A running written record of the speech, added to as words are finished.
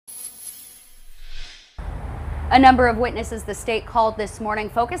A number of witnesses the state called this morning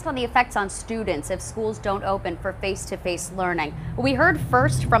focused on the effects on students if schools don't open for face-to-face learning. We heard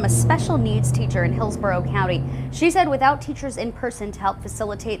first from a special needs teacher in Hillsborough County. She said without teachers in person to help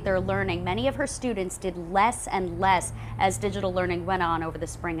facilitate their learning, many of her students did less and less as digital learning went on over the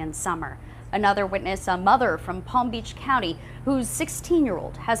spring and summer. Another witness, a mother from Palm Beach County whose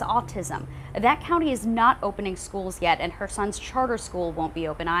 16-year-old has autism. That county is not opening schools yet, and her son's charter school won't be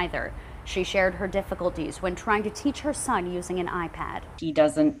open either. She shared her difficulties when trying to teach her son using an iPad. He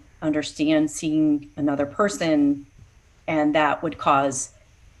doesn't understand seeing another person, and that would cause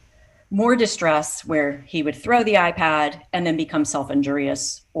more distress where he would throw the iPad and then become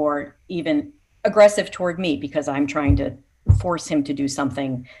self-injurious or even aggressive toward me because I'm trying to force him to do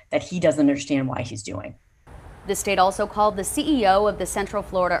something that he doesn't understand why he's doing. The state also called the CEO of the Central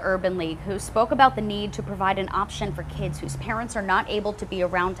Florida Urban League, who spoke about the need to provide an option for kids whose parents are not able to be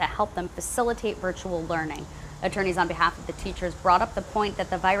around to help them facilitate virtual learning. Attorneys on behalf of the teachers brought up the point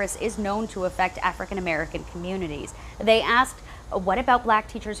that the virus is known to affect African American communities. They asked, what about black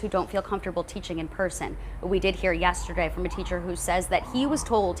teachers who don't feel comfortable teaching in person? We did hear yesterday from a teacher who says that he was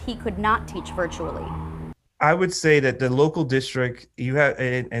told he could not teach virtually. I would say that the local district, the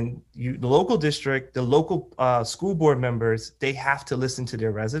local school board members, they have to listen to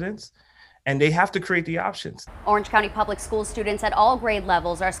their residents and they have to create the options. Orange County Public School students at all grade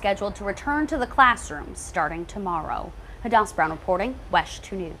levels are scheduled to return to the classrooms starting tomorrow. Hadass Brown reporting, WESH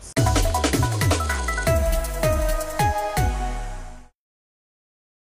 2 News.